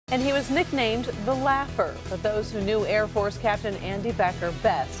And he was nicknamed the Laugher. But those who knew Air Force Captain Andy Becker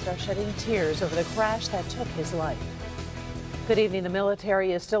best are shedding tears over the crash that took his life. Good evening. The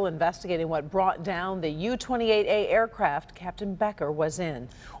military is still investigating what brought down the U-28A aircraft Captain Becker was in.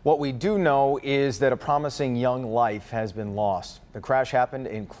 What we do know is that a promising young life has been lost. The crash happened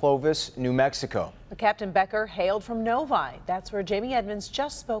in Clovis, New Mexico. Captain Becker hailed from Novi. That's where Jamie Edmonds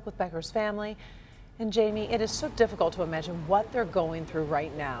just spoke with Becker's family. And Jamie, it is so difficult to imagine what they're going through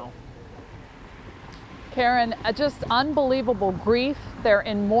right now. Karen, just unbelievable grief. They're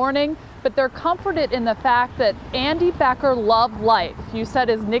in mourning, but they're comforted in the fact that Andy Becker loved life. You said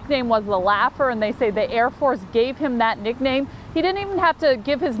his nickname was the Laugher, and they say the Air Force gave him that nickname. He didn't even have to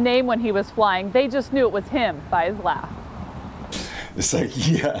give his name when he was flying. They just knew it was him by his laugh. It's like,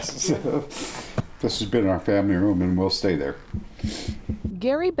 yes, this has been our family room and we'll stay there.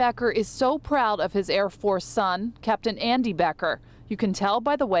 Gary Becker is so proud of his Air Force son, Captain Andy Becker. You can tell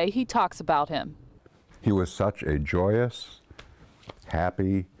by the way he talks about him. He was such a joyous,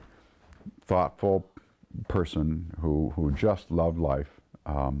 happy, thoughtful person who just loved life,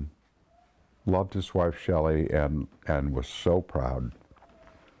 loved his wife Shelley, and was so proud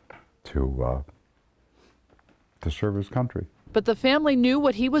to serve his country. But the family knew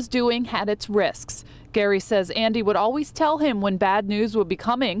what he was doing had its risks. Gary says Andy would always tell him when bad news would be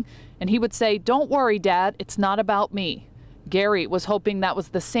coming, and he would say, "Don't worry, Dad, it's not about me." Gary was hoping that was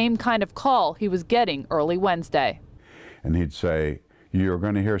the same kind of call he was getting early Wednesday. And he'd say, "You're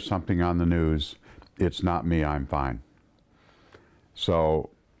going to hear something on the news. It's not me, I'm fine." So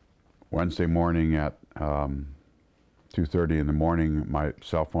Wednesday morning at 2:30 in the morning, my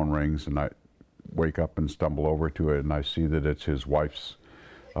cell phone rings and I wake up and stumble over to it, and I see that it's his wife's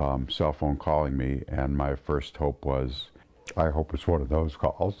cell phone calling me, and my first hope was, I hope it's one of those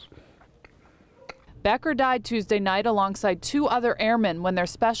calls. Becker died Tuesday night alongside two other airmen when their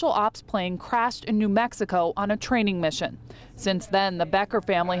special ops plane crashed in New Mexico on a training mission. Since then, the Becker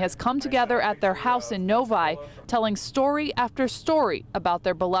family has come together at their house in Novi, telling story after story about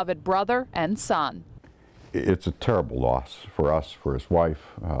their beloved brother and son. It's a terrible loss for us, for his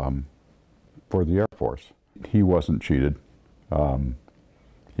wife, for the Air Force. He wasn't cheated.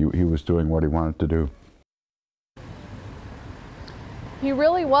 He was doing what he wanted to do. He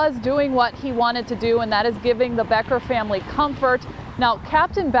really was doing what he wanted to do, and that is giving the Becker family comfort. Now,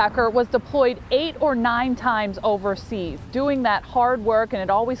 Captain Becker was deployed 8 or 9 times overseas, doing that hard work, and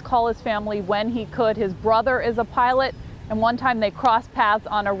would always call his family when he could. His brother is a pilot, and one time they crossed paths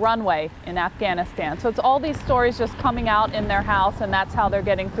on a runway in Afghanistan. So it's all these stories just coming out in their house, and that's how they're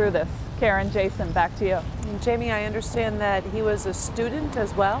getting through this. Karen, Jason, back to you. And Jamie, I understand that he was a student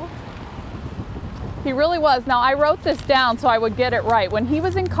as well? He really was. Now, I wrote this down so I would get it right. When he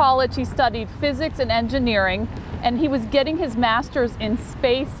was in college, he studied physics and engineering, and he was getting his master's in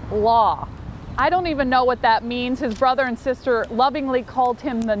space law. I don't even know what that means. His brother and sister lovingly called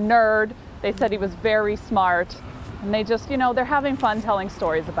him the nerd. They said he was very smart, and they just, you know, they're having fun telling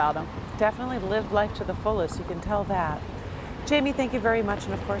stories about him. Definitely lived life to the fullest, you can tell that. Jamie, thank you very much,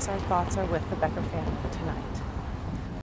 and of course our thoughts are with the Becker family tonight.